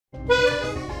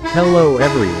Hello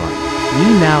everyone.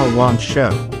 We now want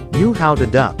show you how to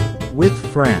duck with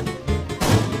friend.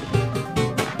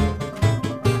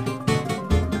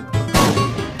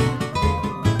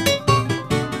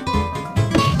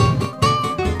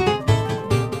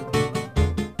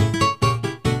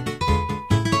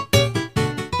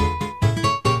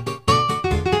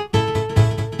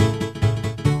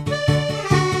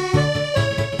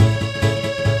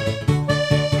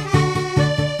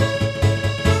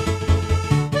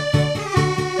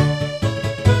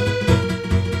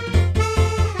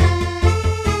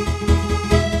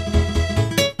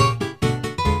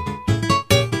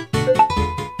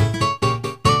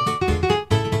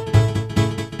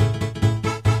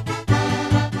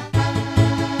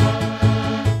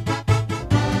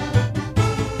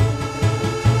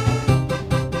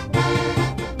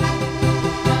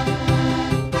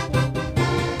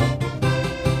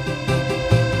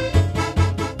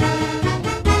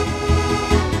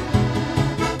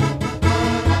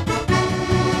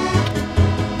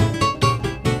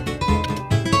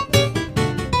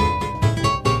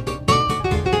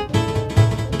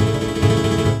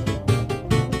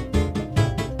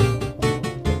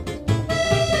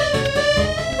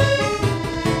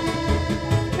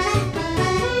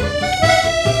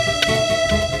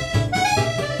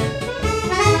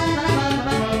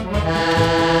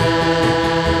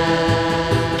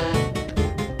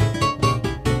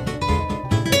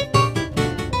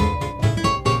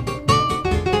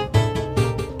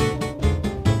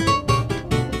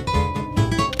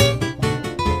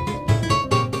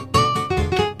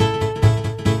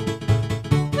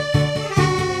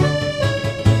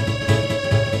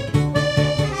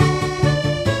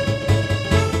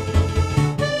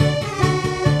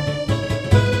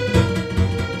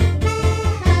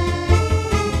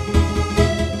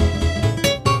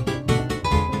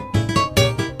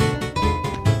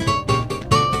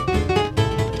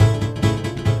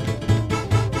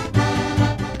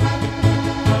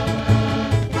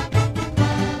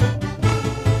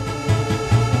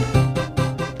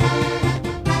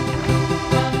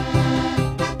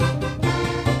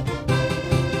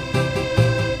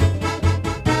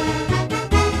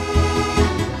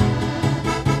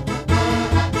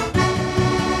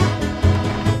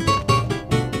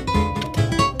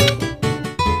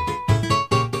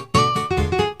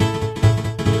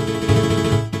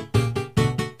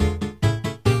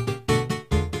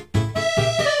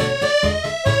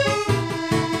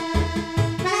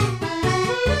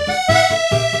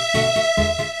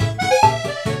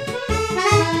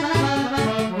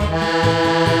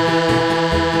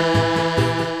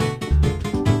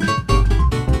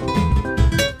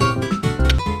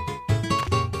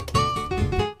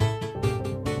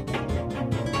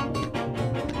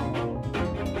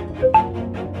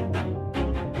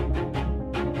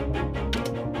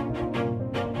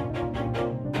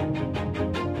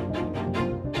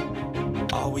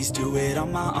 Always do it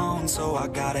on my own, so I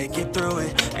gotta get through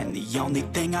it. And the only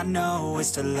thing I know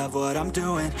is to love what I'm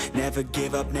doing. Never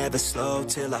give up, never slow,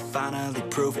 till I finally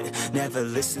prove it. Never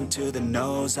listen to the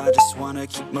no's, I just wanna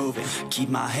keep moving. Keep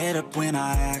my head up when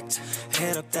I act,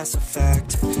 head up, that's a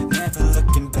fact. Never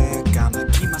looking back, I'ma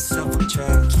keep myself on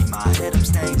track. Keep my head up,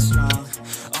 staying strong,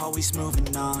 always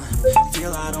moving on.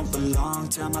 Feel I don't belong,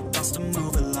 tell my thoughts to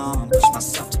move along. Push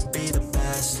myself to be the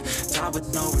best, die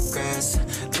with no regrets.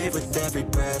 Live with every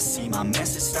breath, see my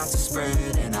message start to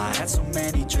spread. And I had so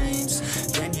many dreams,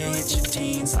 then you hit your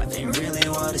teens. Life ain't really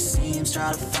what it seems,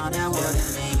 try to find out what it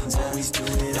means. Always do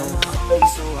it on my own,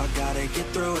 so I gotta get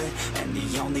through it. And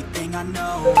the only thing I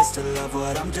know is to love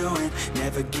what I'm doing.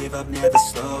 Never give up, never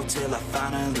slow, till I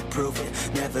finally prove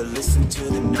it. Never listen to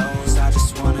the no's, I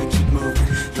just wanna keep moving.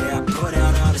 Yeah, I put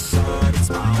out all this art, it's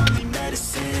my only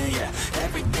medicine. Yeah,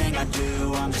 everything I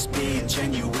do, I'm just being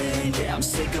genuine. Yeah, I'm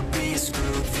sick of being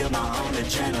screwed, feel my own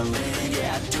adrenaline.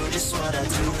 Yeah, I do just what I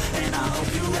do, and I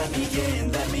hope you let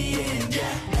me in,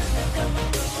 yeah.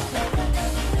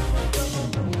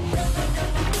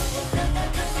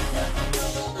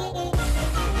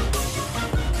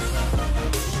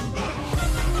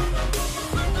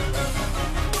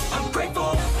 I'm grateful,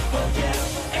 oh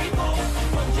yeah, able,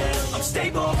 oh yeah, I'm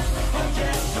stable, oh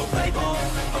yeah, no label,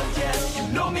 oh yeah,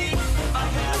 you know me, I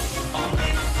have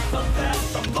only a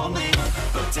path, I'm lonely,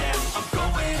 but damn, I'm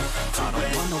going to win. I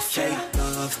don't want no fake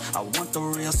love, I want the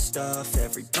real stuff.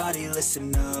 Everybody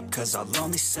listen up, cause I'll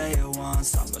only say it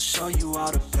once. I'm gonna show you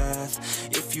all the path,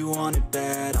 if you want it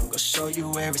bad. I'm gonna show you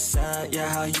where it's at, yeah,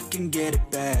 how you can get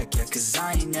it back. Yeah, cause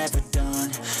I ain't never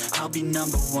done, I'll be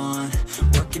number one.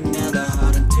 Working hella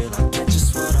hard until I get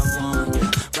just what I want,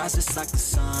 yeah. rises like the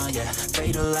sun, yeah,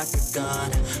 fatal like a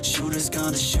gun. Shooters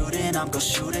gonna shoot and I'm gonna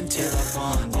shoot until I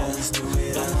won, yeah. Always do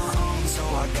it on my own, so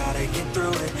I gotta get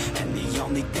through it. And the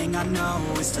only thing I know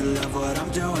is to love what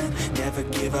I'm doing. Never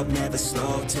give up, never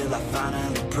slow, till I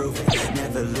finally prove it.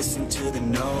 Never listen to the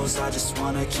no's, I just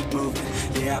wanna keep moving.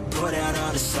 Yeah, I put out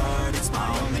all this art, it's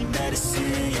my only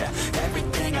medicine, yeah.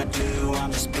 Everything I do,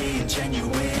 I'm just being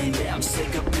genuine. Yeah, I'm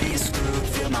sick of being screwed,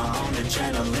 feel my own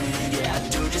adrenaline. Yeah, I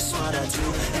do just what I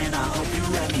do, and I hope you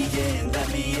let me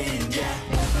in, yeah.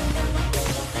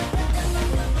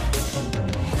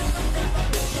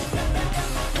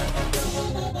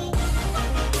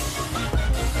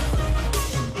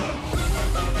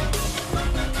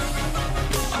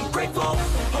 I'm grateful,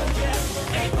 oh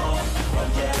yeah, able, oh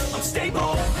yeah, I'm stable,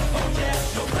 oh yeah,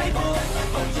 no label,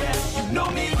 oh yeah, you know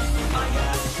me, I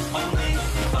have only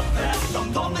a path,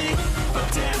 I'm lonely, but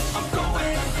damn, I'm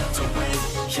going to win,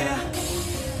 yeah.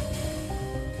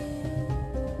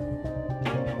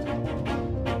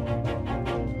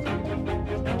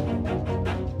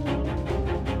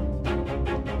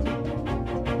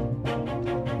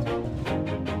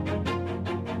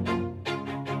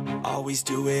 Always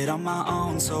do it on my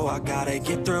own, so I gotta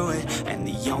get through it. And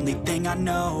the only thing I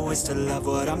know is to love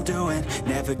what I'm doing.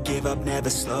 Never give up, never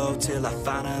slow, till I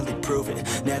finally prove it.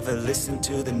 Never listen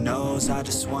to the no's, I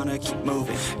just wanna keep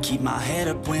moving. Keep my head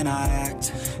up when I act,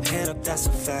 head up, that's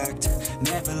a fact.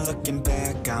 Never looking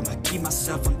back, I'ma keep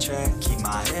myself on track. Keep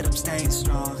my head up, staying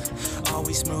strong,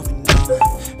 always moving on.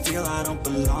 Feel I don't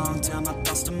belong, tell my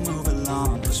thoughts to move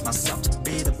along. Push myself to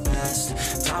be the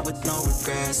best, die with no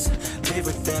regrets. Live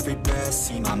with every breath,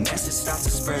 see my message start to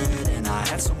spread. And I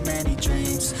had so many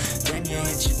dreams, then you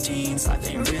hit your teens. Life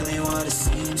ain't really what it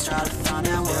seems, try to find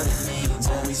out what it means.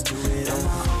 Always do it on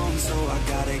my own, so I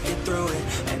gotta get through it.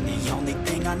 And the only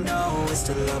thing I know is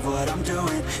to love what I'm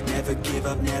doing. Never give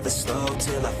up, never slow,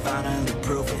 till I finally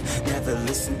prove it. Never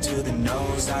listen to the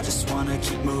no's, I just wanna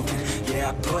keep moving.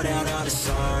 Yeah, I put out all this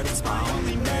art, it's my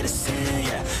only medicine,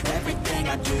 yeah. Everything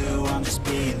I do, I'm just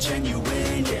being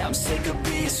genuine. Yeah, I'm sick of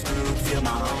being screwed, feel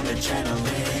my own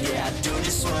adrenaline. Yeah, I do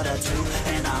just what I do,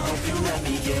 and I hope you let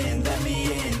me in,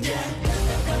 yeah.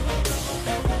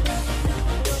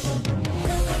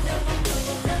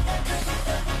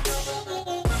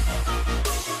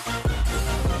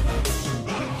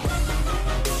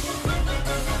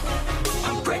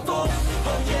 I'm grateful,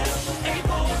 oh yeah,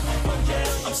 able, oh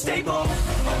yeah, I'm stable,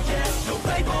 oh yeah, no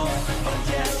label, oh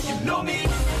yeah, you know me,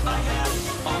 I have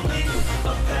only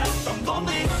a path, I'm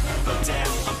lonely, but damn,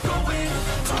 I'm going to win.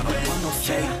 I don't want no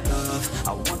fake love, I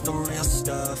want the real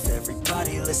stuff.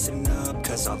 Everybody listen up,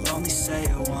 cause I'll only say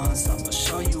it once. I'm gonna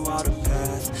show you all the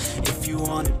path, if you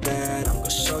want it bad. I'm gonna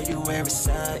show you where it's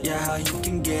at, yeah, how you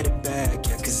can get it back.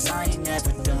 Yeah, cause I ain't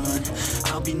never done,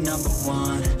 I'll be number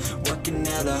one. Working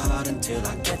hella hard until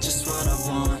I get just what I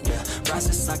want, yeah.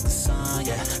 Rises like the sun,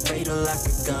 yeah, fatal like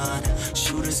a gun.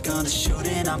 Shooters gonna shoot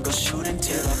and I'm gonna shoot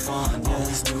until I won, yeah.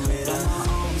 Always do it on my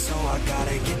own, so I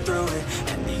gotta get through it.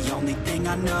 And the only thing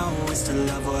I know is to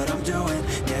love what I'm doing.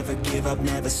 Never give up,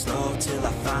 never slow, till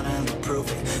I finally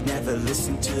prove it. Never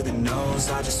listen to the no's,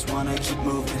 I just wanna keep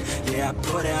moving. Yeah, I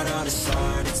put out all this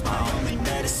art, it's my only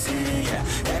medicine, yeah.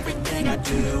 Everything I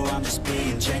do, I'm just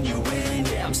being genuine.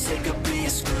 Yeah, I'm sick of being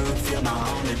screwed, feel my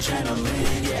own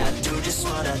adrenaline. Yeah, I do just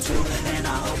what I do, and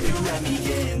I hope you let me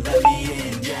in,